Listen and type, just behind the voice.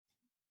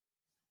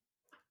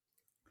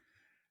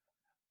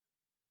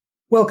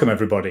Welcome,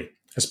 everybody.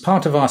 As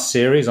part of our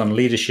series on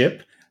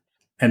leadership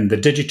and the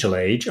digital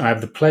age, I have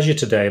the pleasure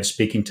today of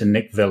speaking to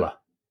Nick Villa.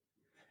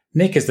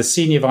 Nick is the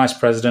Senior Vice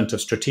President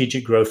of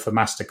Strategic Growth for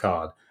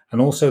MasterCard and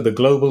also the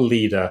global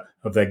leader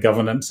of their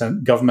Government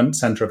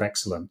Center of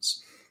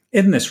Excellence.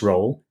 In this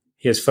role,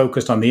 he is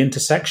focused on the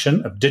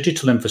intersection of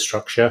digital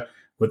infrastructure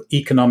with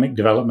economic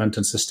development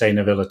and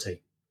sustainability.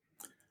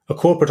 A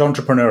corporate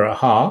entrepreneur at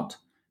heart,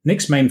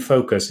 Nick's main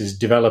focus is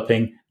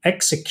developing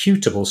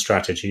executable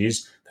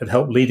strategies that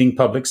help leading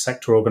public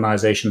sector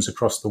organizations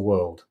across the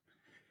world.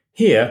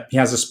 Here, he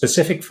has a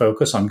specific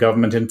focus on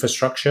government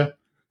infrastructure,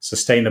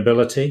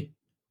 sustainability,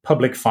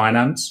 public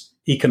finance,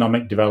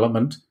 economic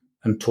development,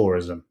 and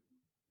tourism.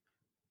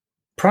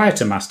 Prior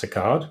to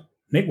MasterCard,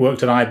 Nick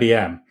worked at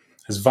IBM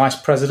as Vice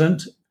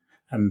President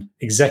and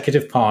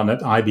Executive Partner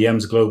at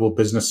IBM's Global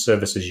Business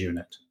Services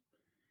Unit.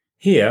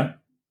 Here,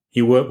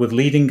 he worked with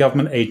leading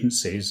government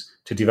agencies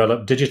to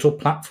develop digital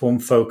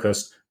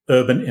platform-focused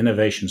urban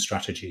innovation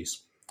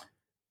strategies.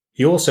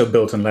 He also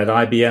built and led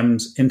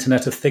IBM's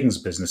Internet of Things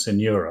business in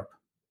Europe.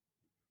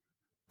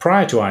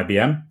 Prior to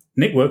IBM,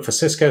 Nick worked for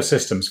Cisco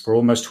Systems for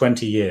almost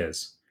 20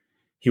 years.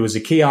 He was a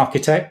key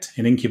architect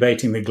in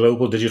incubating the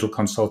global digital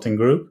consulting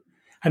group,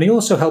 and he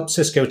also helped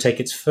Cisco take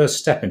its first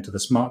step into the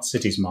smart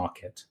cities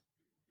market.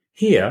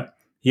 Here,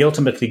 he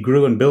ultimately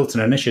grew and built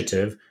an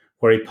initiative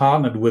where he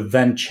partnered with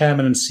then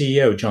Chairman and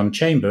CEO John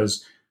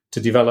Chambers to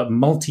develop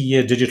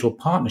multi-year digital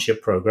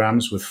partnership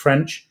programs with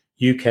French,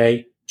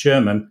 UK,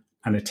 German,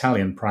 and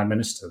Italian prime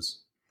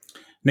ministers.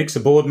 Nick's a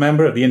board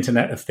member of the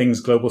Internet of Things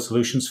Global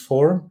Solutions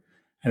Forum,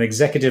 an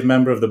executive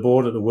member of the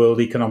board at the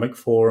World Economic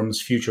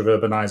Forum's Future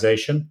of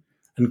Urbanization,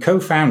 and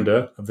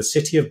co-founder of the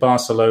City of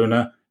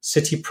Barcelona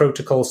City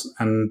Protocols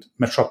and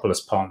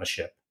Metropolis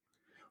Partnership.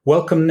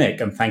 Welcome, Nick,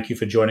 and thank you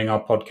for joining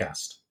our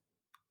podcast.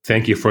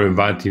 Thank you for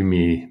inviting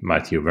me,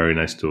 Matthew. Very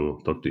nice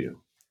to talk to you.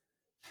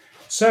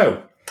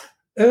 So,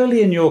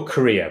 early in your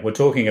career, we're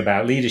talking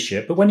about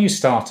leadership, but when you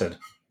started,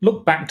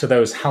 look back to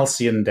those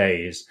halcyon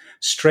days,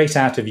 straight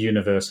out of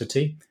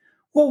university.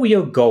 What were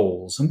your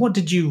goals, and what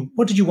did you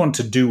want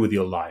to do with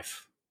your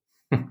life?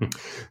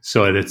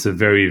 So that's a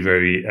very,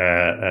 very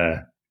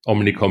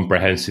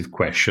omnicomprehensive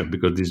question,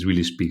 because this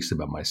really speaks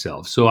about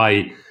myself. So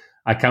I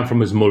come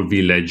from a small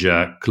village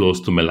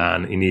close to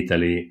Milan in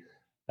Italy.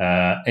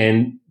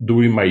 And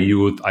during my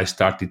youth, I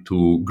started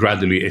to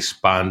gradually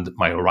expand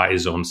my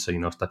horizons,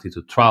 started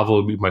to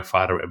travel with my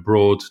father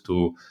abroad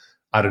to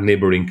other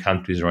neighboring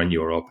countries around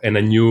Europe. And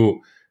I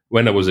knew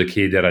when I was a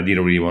kid that I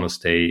didn't really want to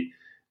stay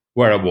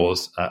where I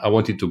was. I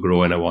wanted to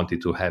grow and I wanted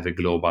to have a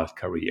global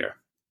career.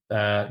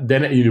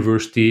 Then at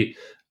university,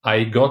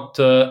 I got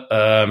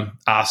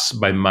asked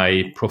by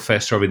my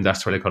professor of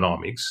industrial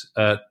economics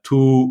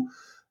to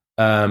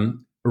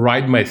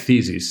write my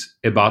thesis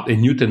about a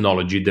new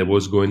technology that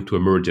was going to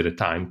emerge at a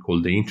time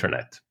called the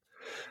internet.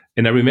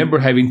 And I remember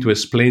having to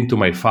explain to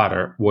my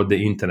father what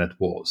the internet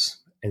was.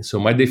 And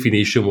so my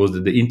definition was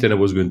that the internet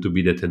was going to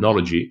be the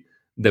technology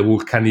that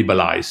would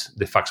cannibalize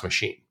the fax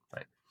machine.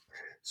 Right?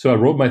 So I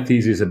wrote my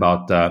thesis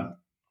about the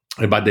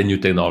new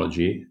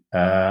technology.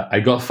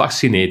 I got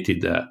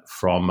fascinated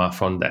from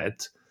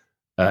that.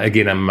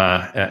 Again, I'm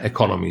an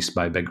economist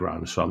by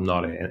background, so I'm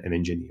not an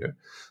engineer.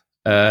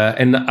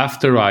 And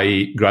after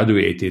I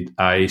graduated,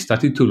 I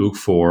started to look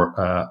for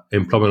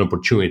employment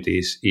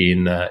opportunities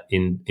in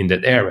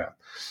that area.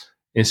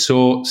 And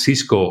so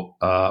Cisco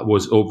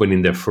was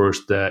opening their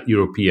first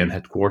European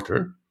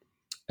headquarters.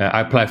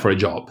 I applied for a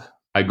job.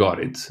 I got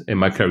it. And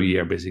my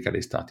career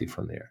basically started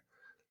from there.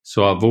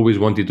 So I've always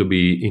wanted to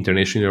be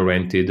internationally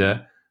oriented,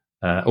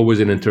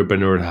 always an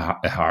entrepreneur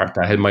at heart.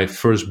 I had my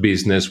first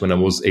business when I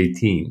was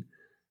 18.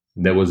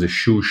 There was a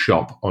shoe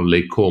shop on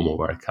Lake Como,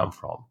 where I come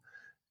from.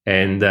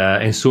 And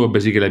so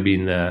basically I've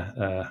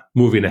been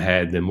moving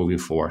ahead and moving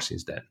forward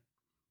since then.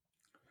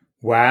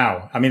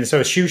 Wow. I mean, so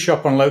a shoe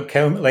shop on Lake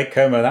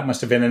Como, that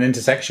must have been an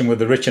intersection with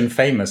the rich and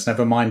famous,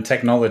 never mind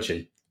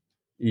technology.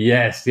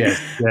 Yes.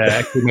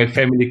 Actually, my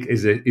family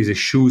is a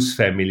shoes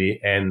family.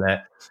 And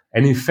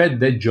in fact,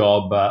 that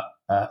job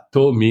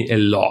taught me a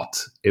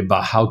lot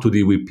about how to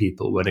deal with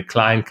people. When a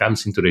client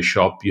comes into the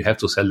shop, you have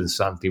to sell them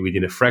something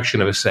within a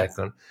fraction of a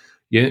second.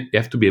 You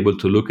have to be able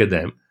to look at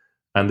them,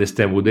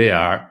 understand who they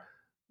are,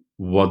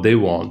 what they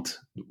want,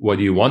 what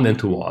you want them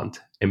to want,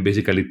 and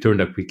basically turn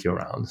that quickly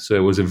around. So it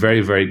was a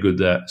very, very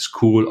good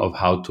school of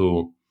how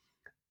to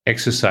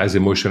exercise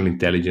emotional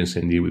intelligence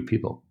and deal with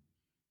people.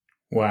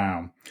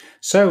 Wow.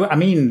 So, I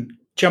mean,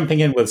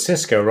 jumping in with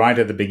Cisco right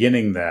at the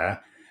beginning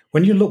there,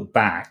 when you look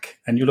back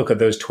and you look at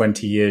those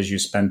 20 years you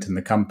spent in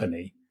the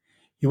company,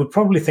 you would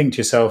probably think to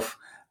yourself,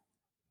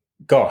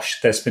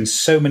 gosh, there's been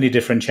so many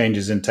different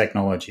changes in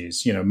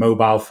technologies,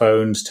 mobile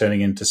phones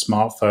turning into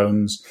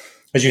smartphones.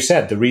 As you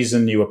said, the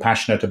reason you were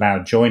passionate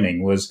about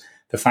joining was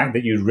the fact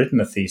that you'd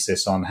written a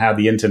thesis on how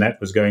the internet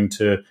was going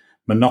to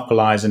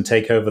monopolize and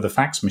take over the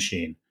fax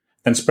machine.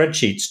 Then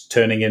spreadsheets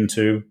turning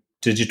into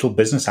digital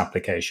business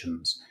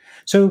applications.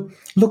 So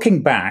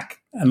looking back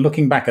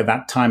at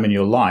that time in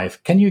your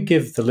life, can you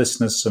give the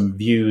listeners some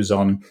views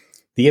on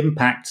the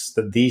impacts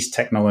that these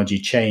technology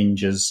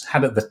changes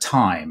had at the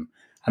time,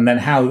 and then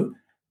how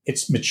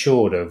it's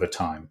matured over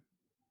time?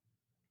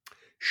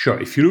 Sure.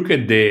 If you look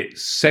at the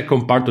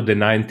second part of the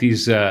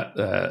 90s,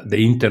 the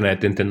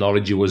internet and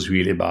technology was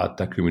really about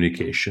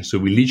communication. So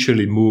we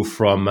literally moved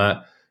from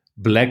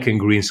black and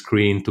green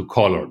screen to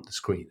colored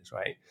screens,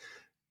 right?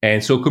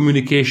 And so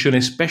communication,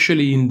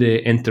 especially in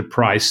the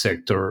enterprise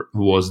sector,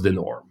 was the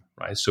norm,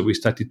 right? So we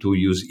started to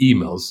use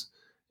emails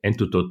and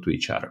to talk to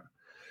each other.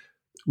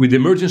 With the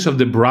emergence of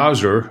the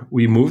browser,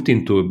 we moved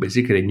into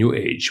basically a new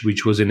age,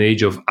 which was an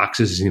age of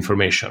access to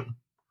information.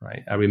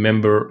 Right. I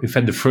remember, in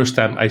fact, the first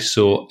time I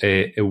saw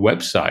a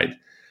website,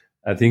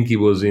 I think it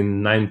was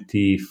in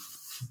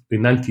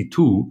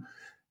 92.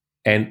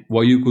 And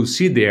what you could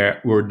see there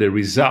were the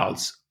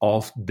results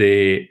of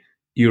the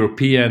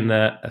European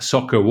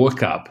Soccer World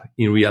Cup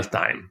in real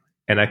time.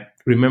 And I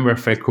remember I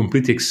felt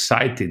completely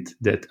excited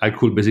that I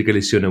could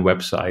basically see on a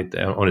website,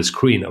 on a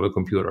screen of a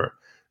computer,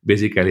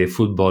 basically a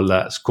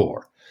football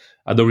score.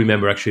 I don't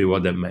remember actually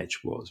what that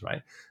match was,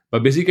 right?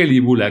 But basically,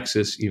 you will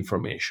access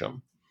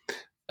information.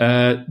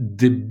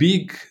 The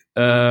big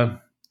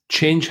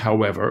change,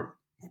 however,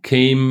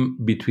 came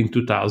between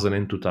 2000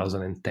 and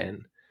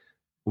 2010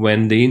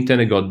 when the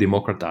internet got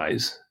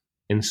democratized.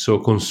 And so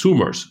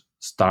consumers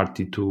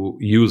started to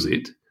use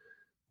it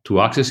to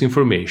access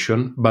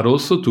information, but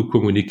also to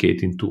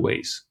communicate in two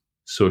ways.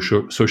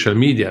 Social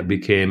media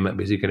became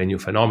basically a new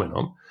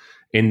phenomenon.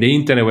 And the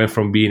internet went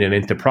from being an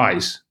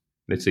enterprise,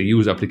 let's say,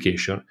 use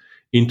application,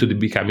 into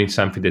becoming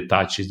something that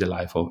touches the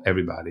life of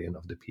everybody and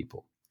of the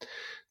people.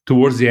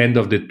 Towards the end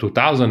of the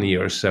 2000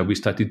 years, we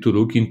started to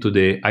look into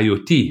the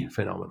IoT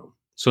phenomenon.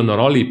 So not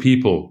only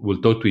people will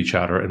talk to each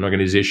other, an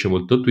organization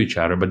will talk to each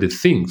other, but the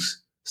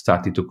things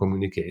started to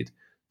communicate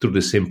through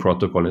the same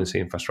protocol and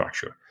same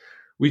infrastructure,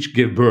 which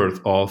gave birth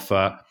of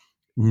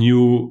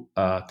new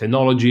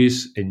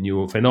technologies and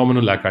new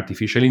phenomena like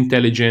artificial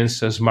intelligence,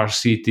 smart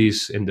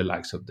cities, and the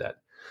likes of that.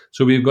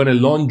 So we've gone a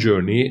long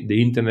journey.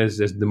 The internet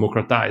has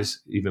democratized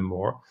even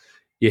more.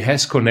 It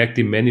has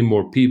connected many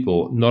more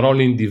people, not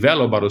only in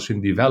developed, but also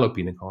in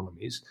developing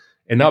economies.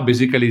 And now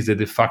basically is the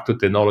de facto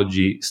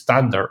technology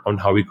standard on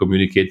how we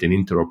communicate and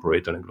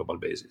interoperate on a global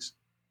basis.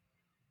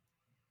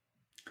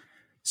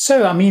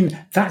 So, I mean,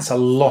 that's a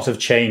lot of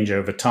change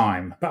over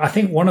time. But I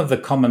think one of the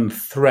common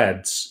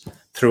threads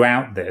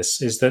throughout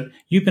this is that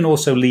you've been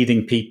also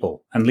leading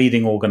people and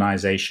leading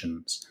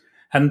organizations.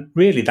 And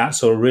really,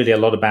 that's really a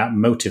lot about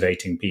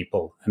motivating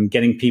people and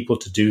getting people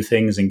to do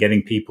things and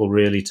getting people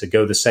really to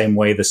go the same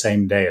way, the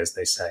same day, as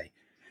they say.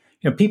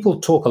 You know, people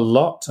talk a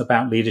lot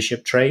about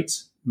leadership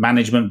traits,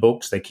 management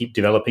books. They keep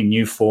developing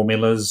new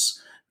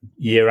formulas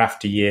year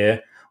after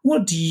year.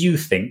 What do you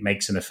think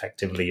makes an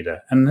effective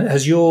leader? And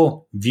has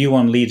your view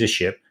on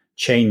leadership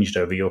changed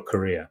over your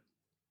career?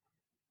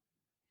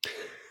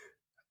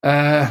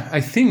 I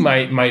think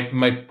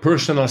my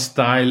personal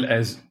style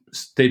has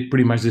stayed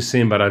pretty much the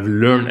same, but I've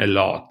learned a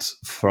lot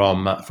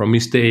from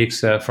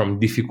mistakes, from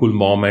difficult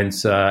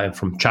moments, and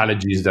from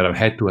challenges that I've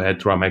had to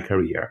have throughout my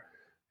career.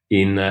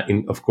 In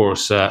of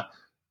course,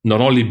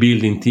 not only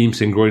building teams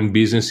and growing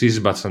businesses,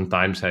 but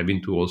sometimes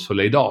having to also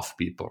laid off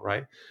people.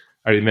 Right?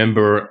 I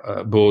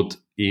remember both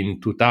in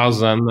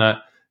 2000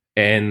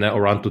 and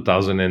around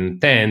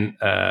 2010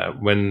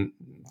 when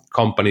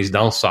companies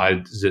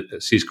downside,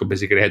 Cisco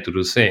basically had to do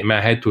the same.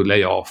 I had to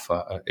lay off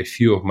a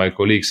few of my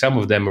colleagues. Some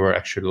of them were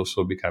actually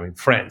also becoming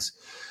friends.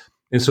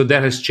 And so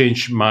that has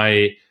changed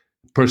my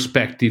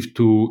perspective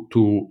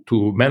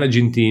to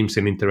managing teams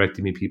and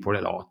interacting with people a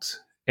lot.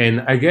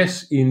 And I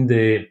guess in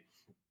the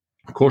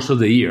course of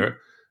the year,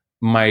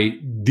 my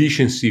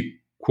decency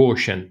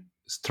quotient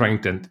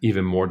strengthened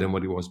even more than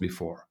what it was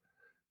before.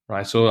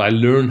 Right? So I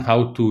learned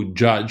how to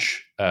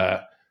judge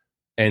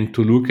and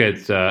to look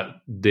at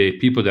the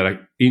people that I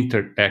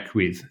interact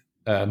with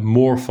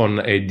more from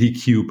a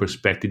DQ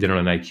perspective than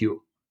an IQ,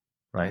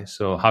 right?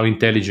 So how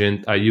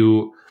intelligent are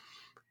you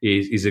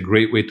is a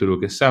great way to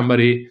look at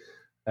somebody,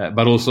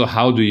 but also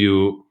how do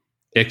you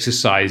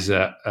exercise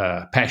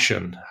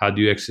passion? How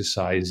do you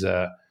exercise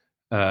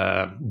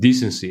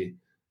decency?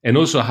 And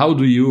also how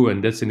do you,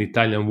 and that's an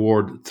Italian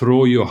word,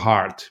 throw your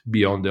heart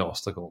beyond the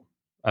obstacle?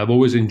 I've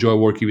always enjoyed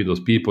working with those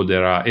people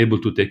that are able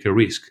to take a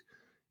risk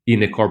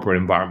in a corporate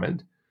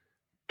environment,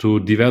 to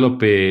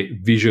develop a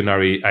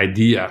visionary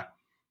idea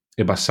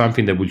about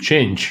something that will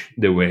change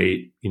the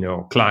way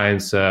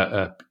clients,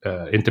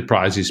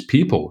 enterprises,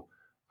 people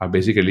are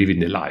basically living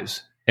their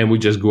lives, and we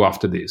just go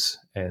after this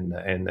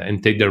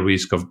and take the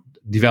risk of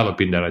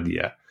developing that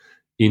idea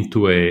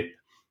into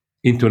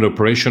an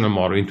operational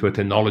model, into a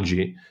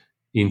technology,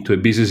 into a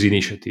business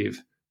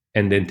initiative,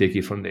 and then take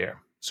it from there.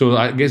 So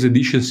I guess the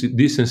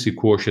decency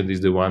quotient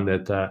is the one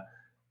that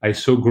I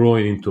saw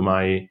growing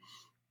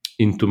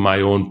into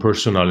my own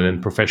personal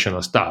and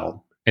professional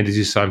style. And this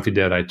is something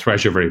that I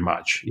treasure very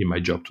much in my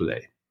job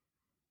today.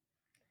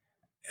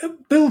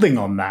 Building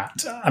on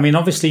that, I mean,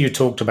 obviously you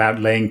talked about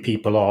laying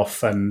people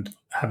off and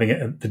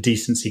having the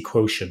decency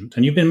quotient,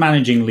 and you've been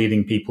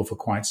leading people for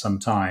quite some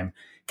time.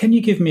 Can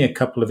you give me a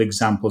couple of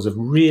examples of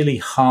really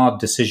hard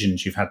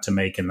decisions you've had to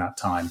make in that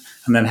time,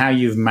 and then how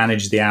you've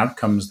managed the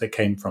outcomes that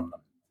came from them?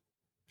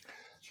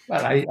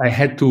 Well, I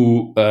had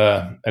to,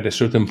 at a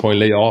certain point,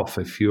 lay off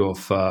a few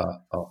of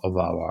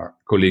our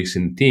colleagues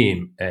in the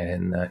team.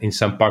 And in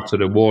some parts of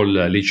the world,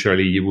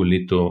 literally, you will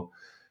need to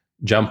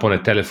jump on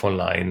a telephone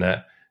line.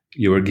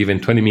 You were given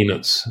 20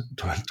 minutes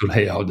to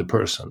lay out the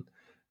person.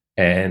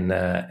 And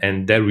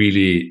that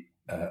really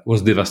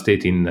was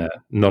devastating,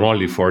 not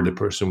only for the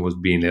person who was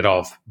being laid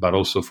off, but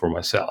also for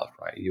myself.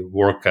 Right? You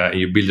work,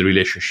 you build a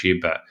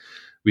relationship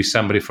with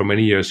somebody for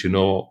many years. You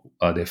know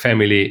their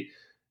family,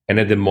 and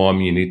at the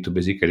moment you need to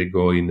basically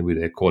go in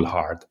with a cold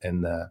heart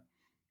and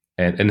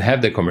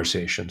have the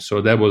conversation.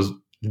 So that was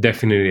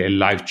definitely a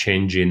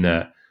life-changing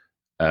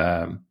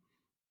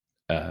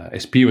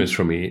experience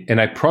for me.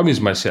 And I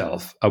promised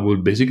myself I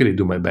would basically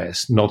do my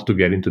best not to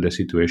get into the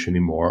situation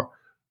anymore,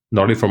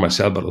 not only for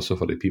myself, but also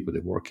for the people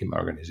that work in my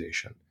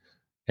organization.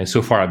 And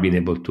so far, I've been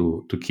able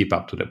to keep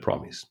up to that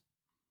promise.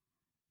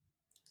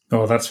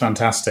 Oh, that's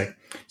fantastic.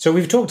 So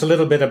we've talked a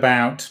little bit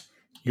about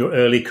your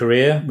early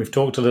career. We've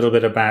talked a little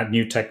bit about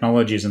new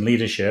technologies and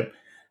leadership.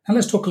 And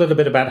let's talk a little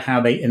bit about how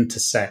they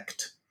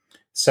intersect.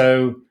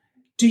 So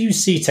do you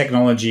see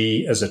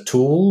technology as a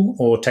tool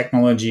or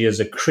technology as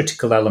a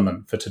critical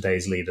element for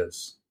today's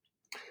leaders?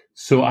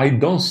 So I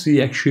don't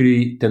see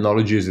actually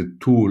technology as a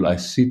tool. I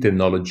see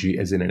technology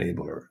as an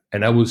enabler.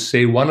 And I would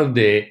say one of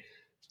the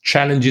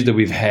challenges that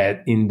we've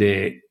had in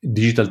the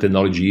digital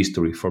technology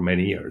history for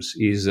many years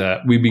is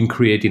we've been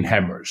creating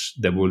hammers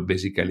that will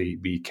basically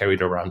be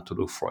carried around to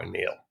look for a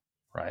nail,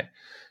 right?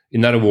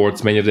 In other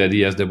words, many of the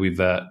ideas that we've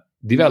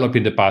developed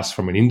in the past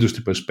from an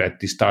industry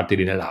perspective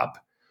started in a lab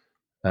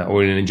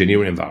or in an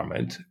engineering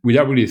environment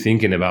without really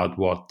thinking about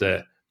what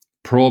the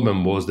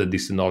problem was that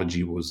this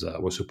technology was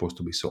supposed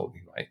to be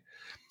solving, right?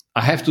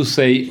 I have to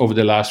say, over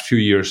the last few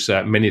years,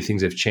 many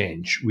things have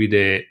changed with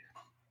the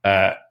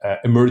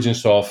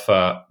emergence of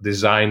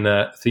design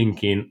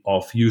thinking,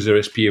 of user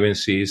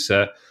experiences.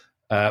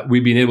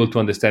 We've been able to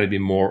understand a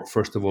bit more,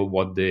 first of all,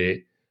 what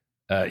the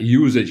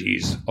usage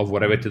is of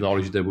whatever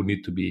technology that would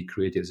need to be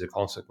created as a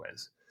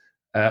consequence.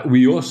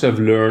 We also have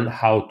learned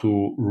how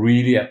to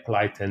really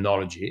apply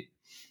technology,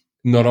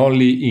 not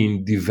only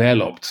in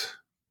developed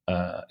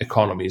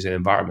economies and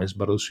environments,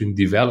 but also in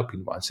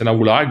developing ones. And I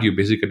will argue,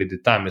 basically, the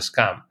time has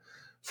come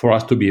for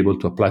us to be able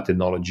to apply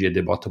technology at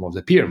the bottom of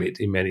the pyramid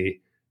in many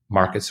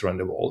markets around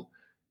the world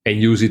and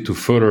use it to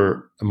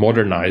further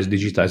modernize,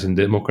 digitize, and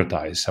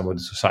democratize some of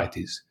the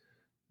societies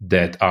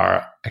that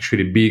are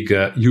actually big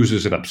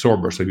users and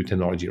absorbers of new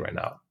technology right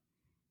now.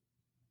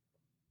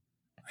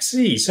 I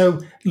see.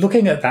 So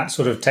looking at that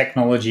sort of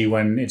technology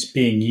when it's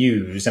being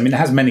used, I mean, it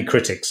has many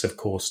critics, of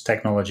course,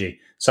 technology.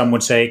 Some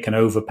would say it can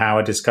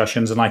overpower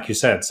discussions. And like you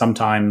said,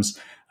 sometimes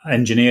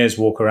engineers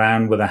walk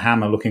around with a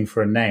hammer looking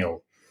for a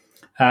nail.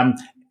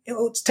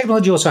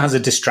 Technology also has a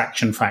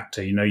distraction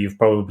factor. You know, you've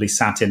probably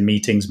sat in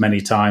meetings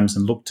many times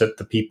and looked at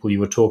the people you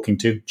were talking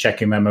to,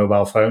 checking their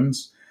mobile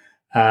phones.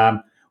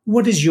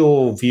 What is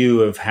your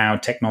view of how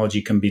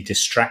technology can be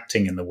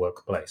distracting in the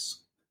workplace?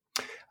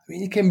 I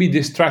mean, it can be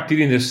distracting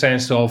in the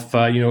sense of,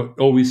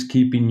 always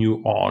keeping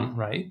you on,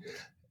 right?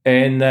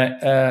 And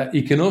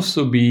it can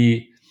also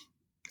be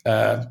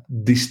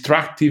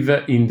destructive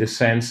in the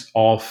sense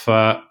of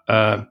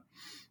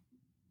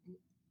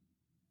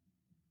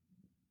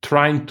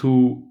trying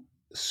to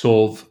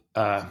solve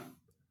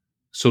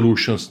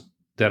solutions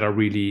that are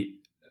really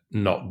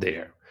not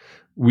there.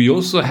 We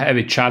also have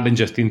a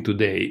challenge, I think,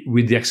 today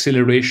with the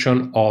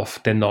acceleration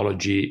of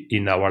technology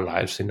in our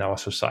lives, in our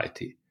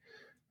society.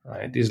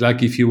 Right? It's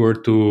like if you were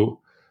to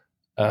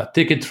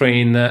take a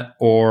train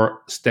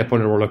or step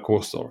on a roller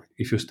coaster.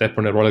 If you step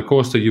on a roller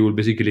coaster, you will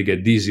basically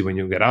get dizzy when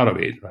you get out of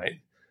it,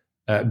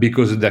 right?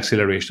 Because of the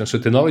acceleration. So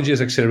technology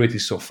has accelerated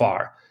so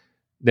far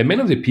that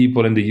many of the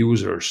people and the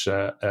users,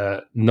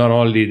 not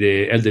only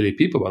the elderly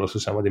people, but also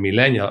some of the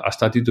millennials, are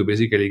starting to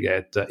basically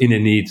get in a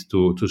need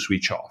to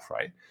switch off,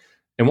 right?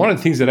 And one of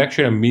the things that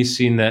actually I'm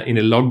missing in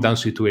a lockdown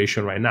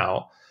situation right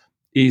now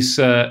is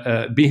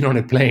being on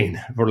a plane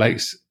for like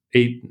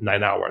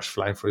 8-9 hours,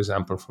 flying, for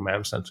example, from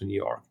Amsterdam to New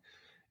York,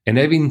 and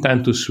having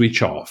time to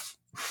switch off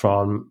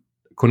from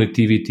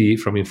connectivity,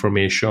 from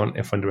information,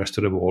 and from the rest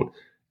of the world,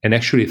 and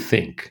actually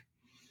think.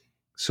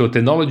 So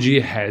technology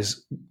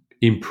has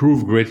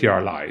improved greatly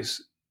our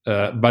lives,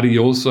 but it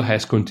also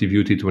has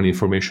contributed to an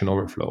information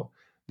overflow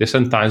that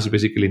sometimes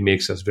basically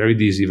makes us very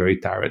dizzy, very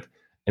tired,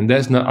 and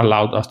that's not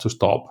allowed us to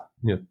stop,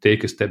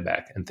 take a step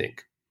back and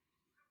think.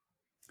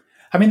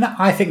 I mean,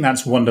 I think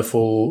that's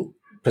wonderful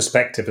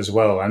perspective as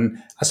well.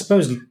 And I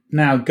suppose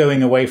now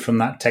going away from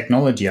that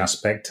technology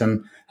aspect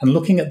and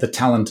looking at the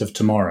talent of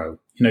tomorrow,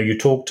 you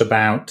talked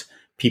about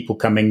people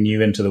coming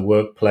new into the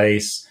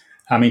workplace.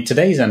 I mean,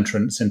 today's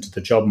entrants into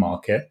the job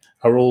market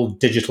are all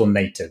digital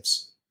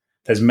natives.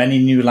 There's many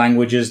new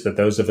languages that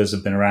those of us who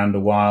have been around a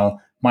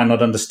while might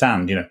not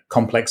understand.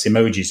 Complex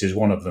emojis is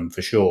one of them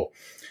for sure.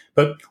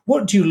 But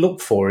what do you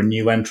look for in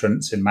new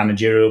entrants in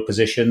managerial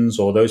positions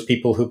or those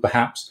people who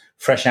perhaps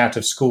fresh out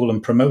of school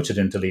and promoted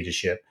into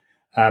leadership?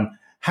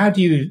 How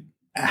do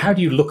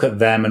you look at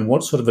them, and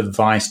what sort of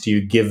advice do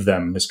you give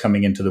them as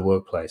coming into the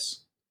workplace?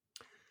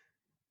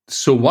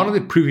 So one of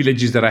the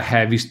privileges that I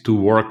have is to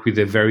work with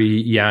a very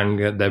young,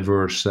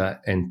 diverse,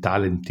 and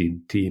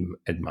talented team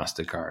at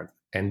MasterCard.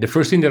 And the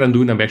first thing that I'm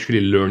doing, I'm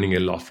actually learning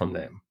a lot from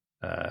them.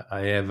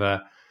 I have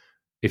a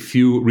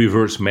few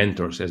reverse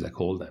mentors, as I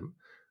call them,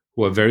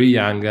 who are very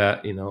young,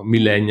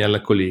 millennial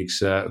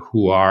colleagues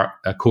who are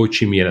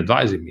coaching me and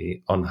advising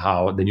me on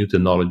how the new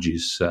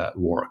technologies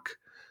work.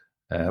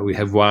 I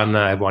have one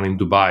in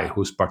Dubai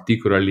who's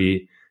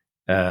particularly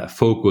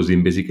focused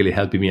in basically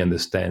helping me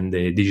understand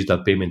the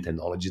digital payment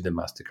technology that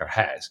MasterCard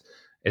has,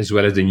 as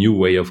well as the new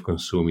way of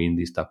consuming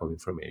this type of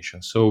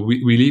information. So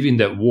we live in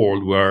that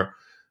world where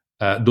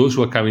those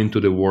who are coming into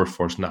the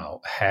workforce now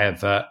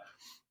have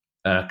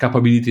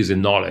capabilities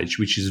and knowledge,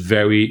 which is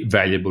very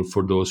valuable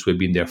for those who have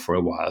been there for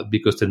a while,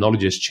 because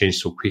technology has changed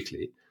so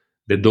quickly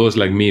that those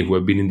like me who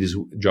have been in this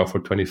job for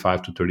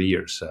 25 to 30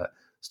 years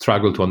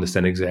struggle to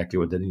understand exactly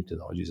what the new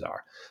technologies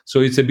are. So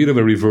it's a bit of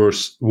a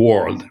reverse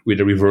world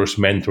with a reverse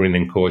mentoring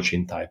and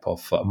coaching type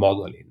of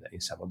model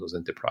in some of those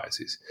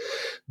enterprises.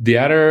 The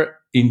other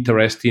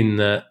interesting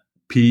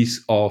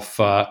piece of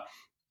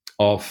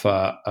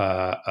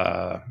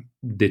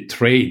the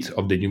trait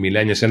of the new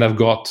millennials, and I've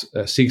got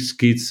 6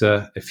 kids.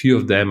 A few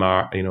of them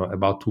are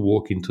about to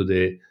walk into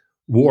the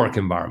work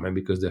environment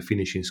because they're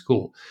finishing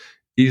school,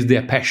 is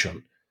their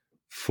passion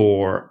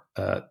for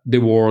the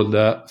world,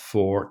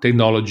 for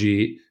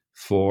technology,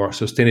 for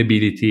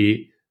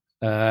sustainability.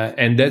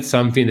 And that's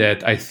something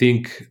that I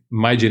think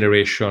my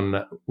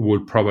generation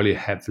will probably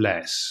have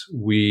less.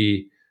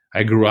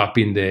 I grew up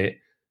in the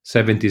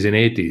 70s and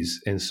 80s,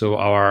 and so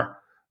our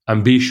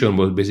ambition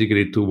was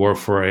basically to work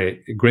for a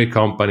great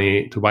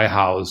company, to buy a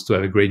house, to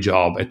have a great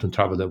job, and to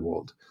travel the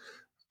world.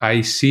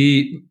 I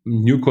see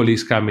new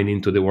colleagues coming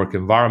into the work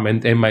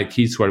environment, and my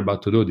kids who are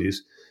about to do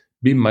this,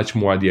 be much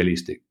more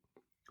idealistic.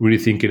 Really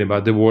thinking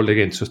about the world,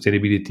 again,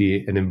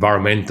 sustainability and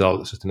environmental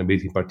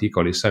sustainability in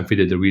particular is something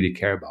that they really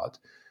care about.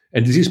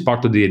 And this is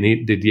part of the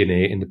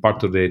DNA and the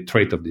part of the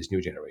trait of this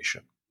new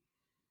generation.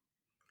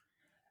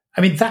 I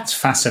mean, that's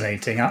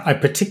fascinating. I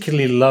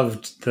particularly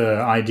loved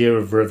the idea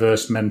of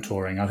reverse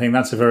mentoring. I think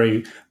that's a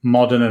very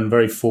modern and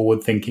very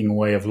forward-thinking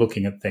way of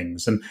looking at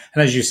things. And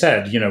as you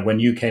said, when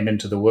you came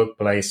into the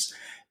workplace,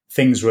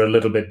 things were a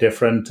little bit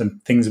different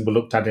and things were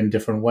looked at in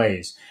different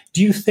ways.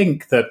 Do you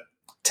think that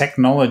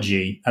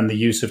technology and the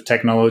use of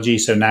technology,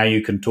 so now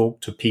you can talk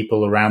to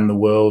people around the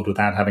world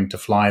without having to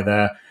fly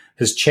there,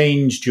 has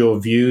changed your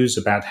views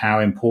about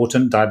how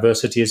important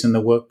diversity is in the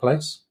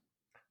workplace?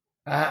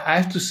 I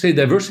have to say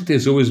diversity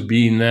has always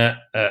been a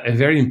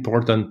very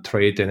important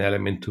trait and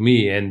element to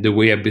me, and the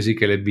way I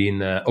basically have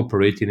been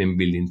operating and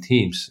building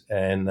teams.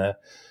 And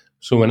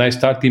so when I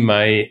started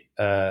my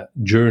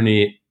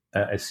journey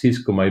at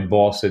Cisco, my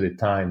boss at the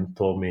time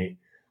told me,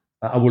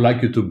 I would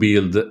like you to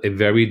build a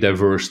very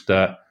diverse,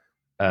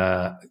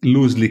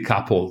 loosely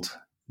coupled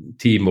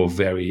team of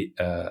very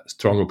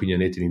strong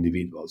opinionated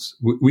individuals,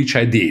 which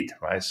I did,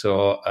 right?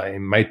 So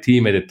in my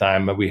team at the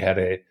time, we had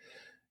a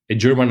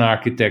German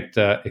architect,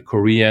 a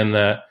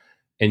Korean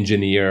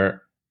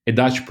engineer, a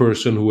Dutch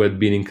person who had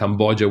been in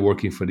Cambodia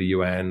working for the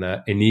UN,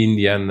 an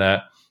Indian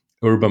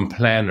urban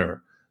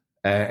planner.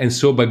 And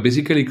so by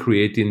basically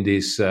creating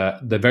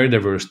the very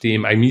diverse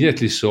team, I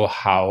immediately saw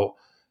how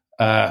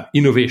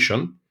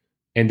innovation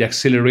and the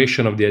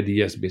acceleration of the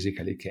ideas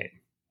basically came,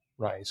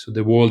 right? So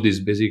the world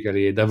is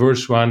basically a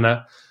diverse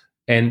one,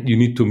 and you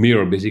need to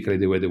mirror basically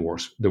the way the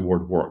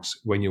world works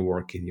when you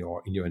work in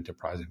your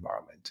enterprise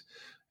environment.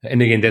 And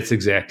again, that's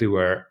exactly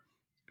where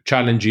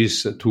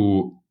challenges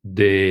to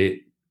the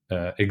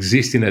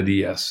existing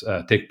ideas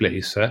take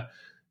place.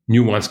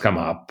 New ones come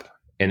up.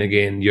 And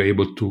again, you're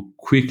able to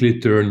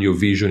quickly turn your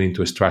vision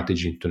into a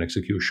strategy, into an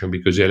execution,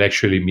 because you're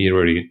actually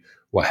mirroring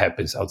what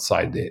happens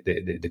outside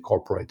the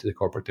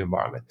corporate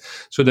environment.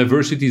 So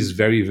diversity is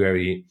very,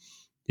 very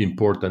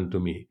important to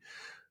me.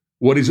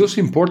 What is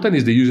also important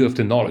is the use of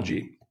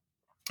technology.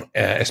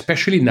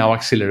 Especially now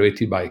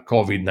accelerated by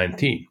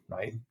COVID-19,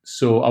 right?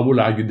 So I would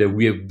argue that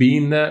we have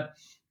been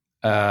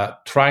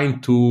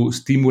trying to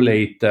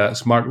stimulate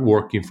smart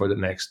working for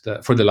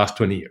the last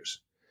 20 years.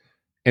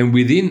 And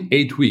within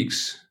 8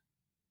 weeks,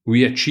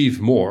 we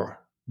achieved more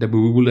than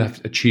we would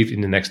have achieved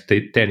in the next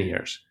 10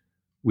 years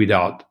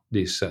without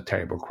this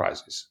terrible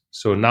crisis.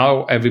 So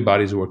now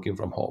everybody's working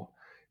from home.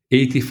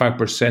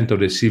 85% of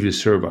the civil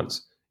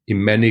servants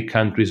in many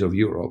countries of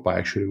Europe are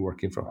actually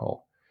working from home.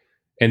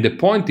 And the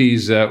point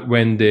is,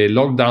 when the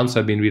lockdowns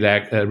have been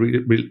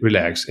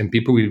relaxed and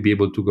people will be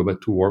able to go back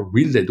to work,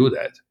 will they do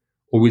that?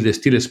 Or will they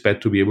still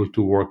expect to be able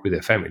to work with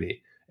their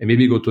family and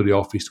maybe go to the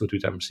office 2 or 3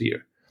 times a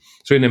year?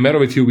 So in a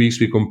matter of a few weeks,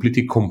 we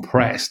completely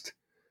compressed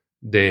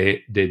the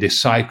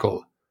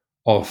cycle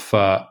of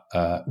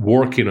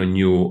working on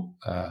new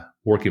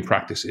working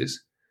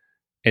practices.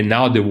 And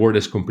now the world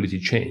has completely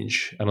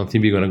changed. I don't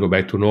think we're going to go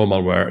back to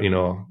normal where,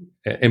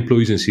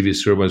 employees and civil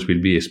servants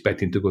will be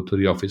expecting to go to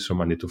the office from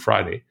Monday to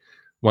Friday.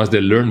 Once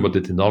they learn what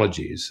the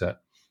technology is,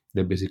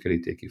 they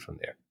basically take it from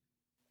there.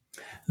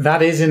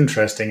 That is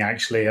interesting,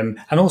 actually. And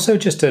also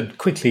just to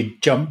quickly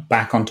jump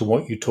back onto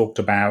what you talked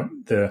about,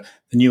 the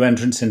new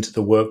entrance into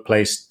the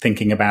workplace,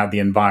 thinking about the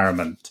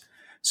environment.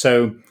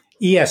 So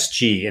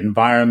ESG,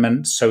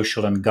 environment,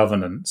 social and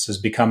governance, has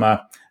become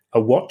a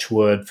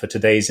watchword for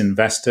today's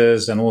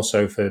investors and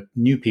also for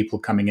new people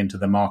coming into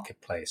the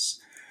marketplace.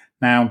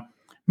 Now,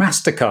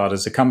 MasterCard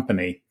as a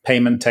company,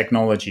 payment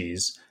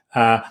technologies,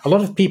 a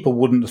lot of people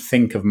wouldn't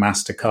think of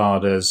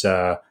MasterCard as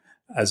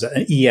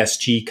an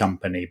ESG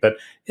company, but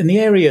in the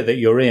area that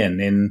you're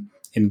in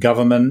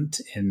government,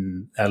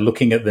 in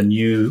looking at the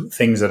new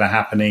things that are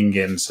happening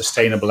in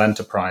sustainable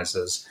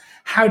enterprises,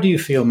 how do you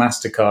feel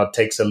MasterCard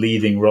takes a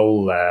leading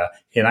role there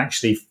in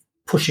actually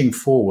pushing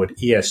forward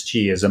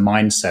ESG as a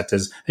mindset,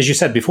 as you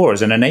said before,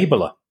 as an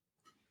enabler?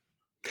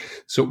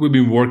 So we've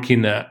been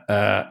working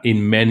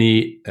in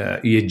many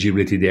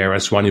ESG-related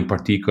areas. One in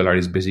particular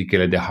is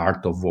basically at the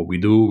heart of what we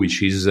do,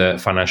 which is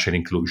financial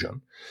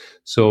inclusion.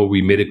 So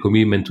we made a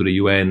commitment to the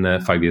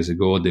UN 5 years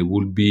ago that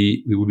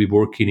we will be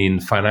working in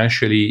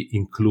financially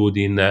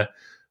including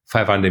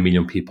 500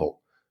 million people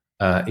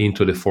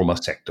into the formal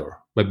sector,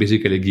 by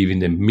basically giving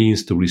them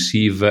means to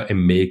receive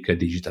and make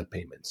digital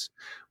payments,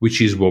 which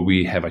is what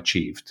we have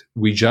achieved.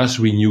 We just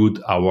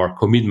renewed our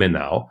commitment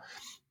now,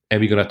 and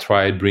we're going to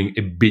try to bring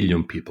 1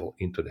 billion people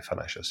into the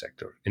financial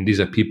sector. And these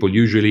are people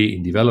usually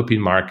in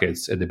developing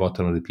markets at the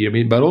bottom of the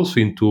pyramid, but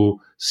also into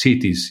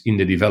cities in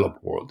the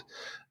developed world.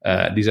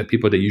 These are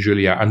people that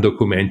usually are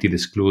undocumented,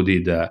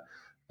 excluded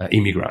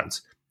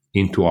immigrants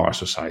into our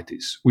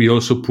societies. We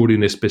also put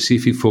in a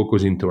specific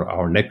focus into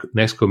our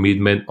next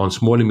commitment on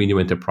small and medium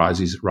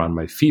enterprises run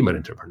by female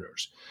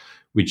entrepreneurs,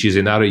 which is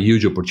another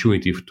huge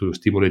opportunity to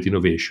stimulate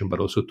innovation, but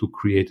also to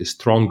create a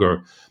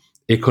stronger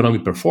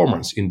economic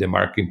performance in the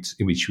markets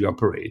in which we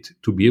operate,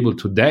 to be able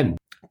to then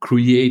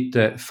create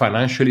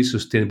financially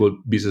sustainable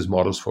business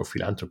models for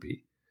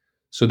philanthropy,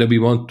 so that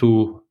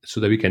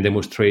we can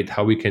demonstrate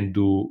how we can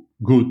do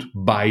good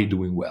by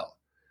doing well.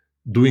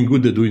 Doing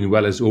good and doing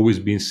well has always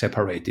been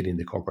separated in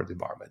the corporate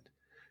environment.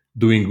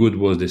 Doing good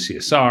was the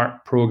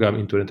CSR program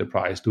into an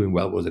enterprise. Doing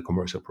well was the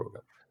commercial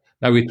program.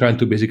 Now we're trying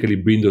to basically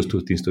bring those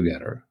two things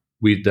together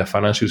with the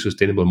financially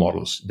sustainable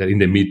models that in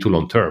the mid to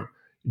long term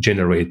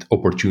generate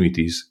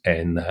opportunities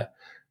and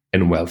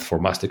wealth for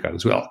MasterCard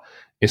as well.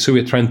 And so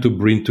we're trying to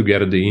bring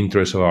together the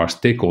interests of our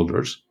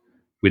stakeholders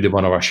with the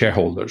one of our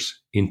shareholders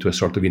into a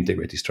sort of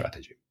integrated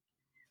strategy.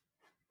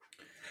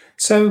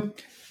 So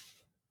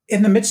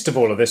in the midst of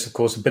all of this, of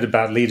course, a bit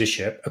about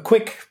leadership, a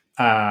quick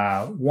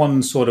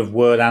one sort of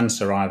word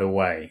answer either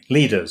way.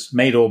 Leaders,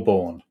 made or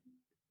born?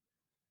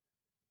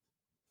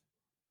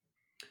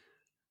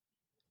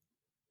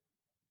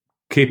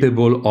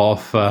 Capable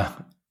of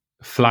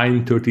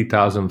flying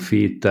 30,000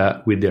 feet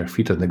with their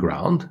feet on the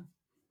ground,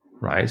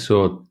 right?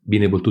 So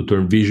being able to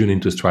turn vision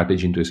into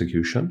strategy, into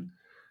execution,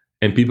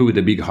 and people with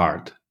a big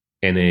heart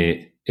and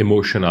a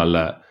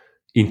emotional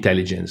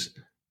intelligence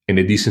and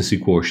a decency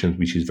quotient,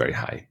 which is very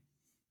high.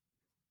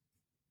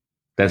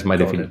 That's my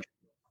definition.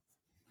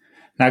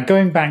 Now,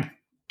 going back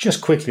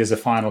just quickly as a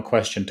final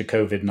question to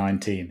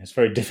COVID-19, it's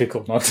very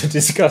difficult not to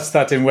discuss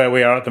that in where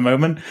we are at the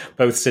moment,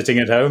 both sitting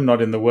at home,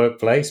 not in the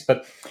workplace.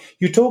 But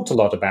you talked a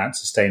lot about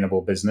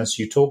sustainable business.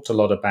 You talked a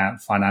lot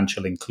about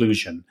financial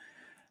inclusion.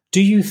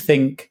 Do you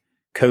think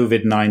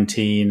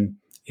COVID-19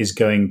 is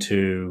going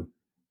to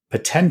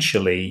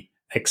potentially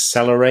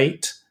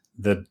accelerate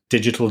the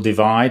digital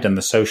divide and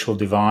the social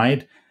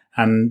divide?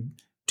 And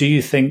do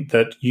you think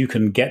that you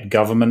can get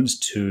governments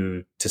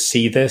to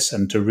see this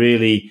and to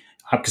really,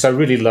 because I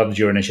really loved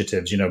your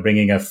initiatives,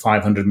 bringing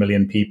 500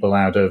 million people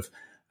out of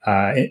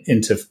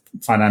into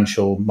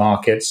financial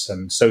markets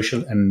and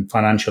social and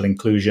financial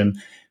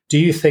inclusion. Do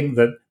you think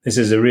that this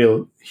is a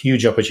real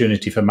huge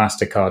opportunity for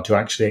MasterCard to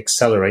actually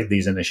accelerate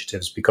these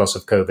initiatives because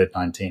of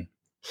COVID-19?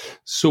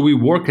 So we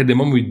work at the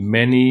moment with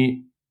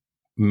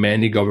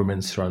many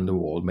governments around the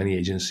world, many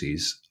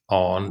agencies,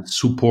 on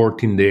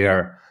supporting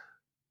their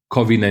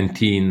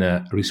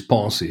COVID-19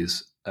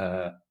 responses,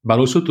 but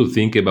also to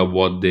think about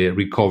what the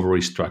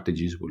recovery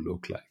strategies will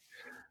look like.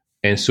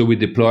 And so we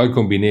deploy a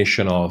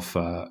combination of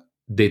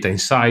data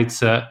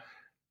insights,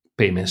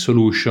 payment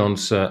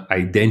solutions,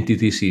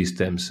 identity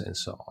systems, and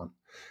so on.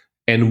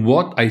 And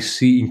what I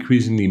see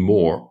increasingly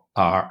more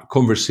are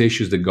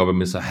conversations that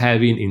governments are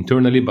having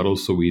internally, but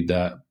also with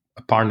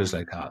partners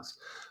like us,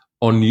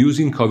 on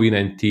using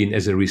COVID-19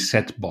 as a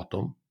reset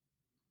button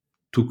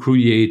to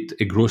create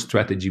a growth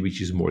strategy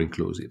which is more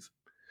inclusive.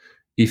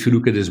 If you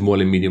look at the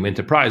small and medium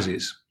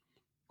enterprises,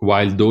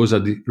 while those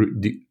are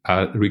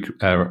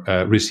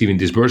receiving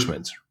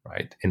disbursements,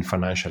 right, and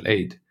financial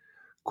aid,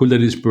 could the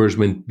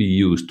disbursement be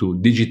used to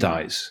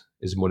digitize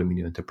a small and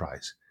medium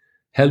enterprise,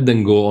 help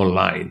them go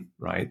online,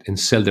 right, and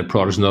sell their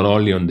products not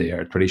only on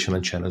their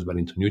traditional channels but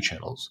into new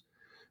channels,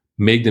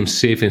 make them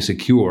safe and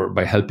secure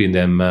by helping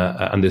them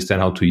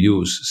understand how to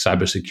use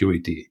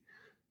cybersecurity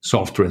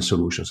software and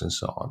solutions and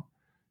so on.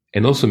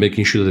 And also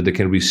making sure that they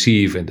can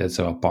receive, and that's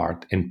our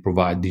part, and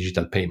provide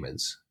digital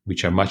payments,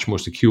 which are much more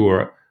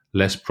secure,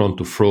 less prone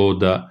to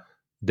fraud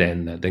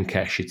than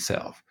cash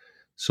itself.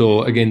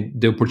 So again,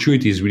 the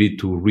opportunity is really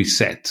to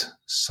reset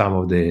some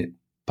of the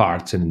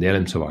parts and the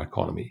elements of our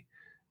economy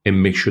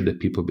and make sure that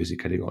people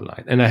basically go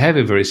online. And I have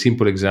a very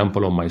simple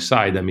example on my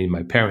side. I mean,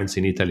 my parents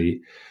in Italy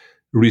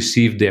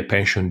receive their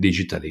pension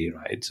digitally,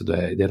 right? So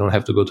they don't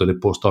have to go to the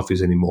post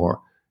office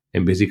anymore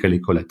and basically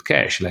collect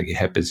cash like it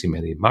happens in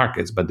many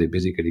markets, but they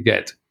basically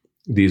get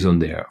these on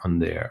their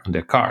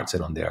cards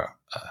and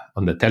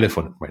on the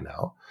telephone right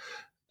now.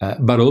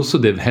 But also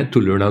they've had to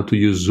learn how to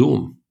use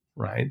Zoom,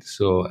 right?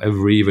 So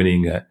every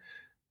evening,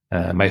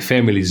 my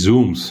family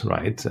Zooms,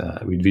 right,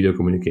 with video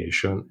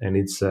communication, and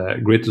it's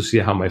great to see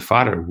how my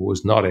father, who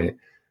was not a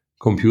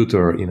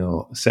computer,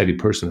 savvy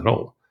person at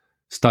all,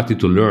 started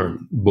to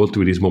learn both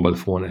with his mobile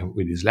phone and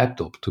with his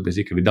laptop to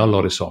basically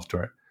download a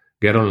software,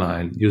 get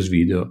online, use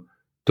video,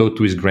 talk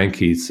to his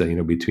grandkids,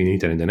 between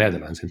Italy and the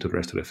Netherlands and to the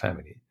rest of the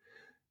family.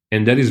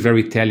 And that is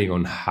very telling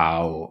on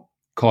how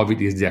COVID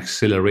is the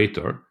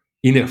accelerator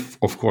in a,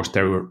 of course,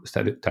 terrible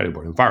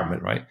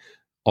environment, right,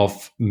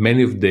 of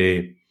many of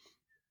the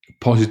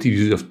positive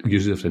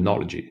uses of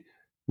technology,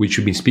 which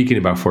we've been speaking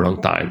about for a long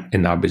time,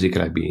 and now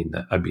basically have been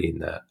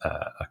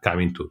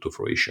coming to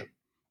fruition.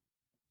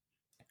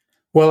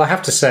 Well, I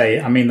have to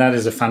say, I mean, that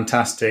is a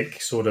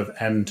fantastic sort of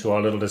end to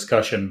our little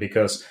discussion,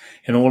 because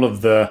in all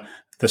of the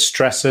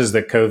stresses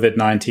that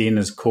COVID-19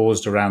 has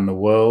caused around the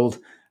world,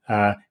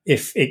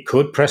 if it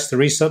could press the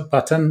reset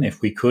button,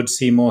 if we could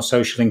see more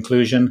social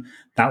inclusion,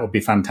 that would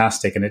be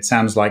fantastic. And it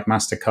sounds like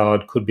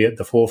MasterCard could be at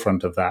the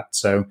forefront of that.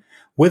 So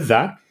with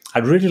that,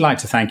 I'd really like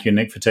to thank you,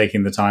 Nick, for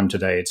taking the time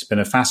today. It's been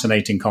a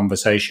fascinating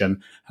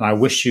conversation, and I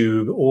wish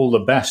you all the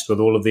best with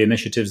all of the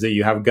initiatives that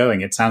you have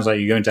going. It sounds like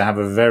you're going to have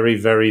a very,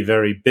 very,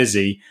 very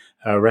busy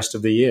rest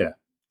of the year.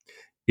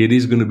 It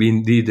is going to be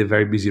indeed a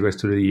very busy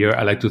rest of the year.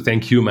 I'd like to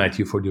thank you,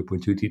 Matthew, for the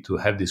opportunity to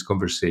have this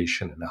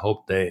conversation, and I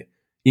hope the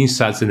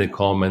insights and the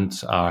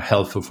comments are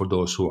helpful for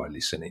those who are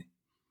listening.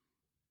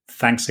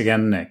 Thanks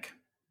again, Nick.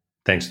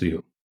 Thanks to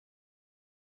you.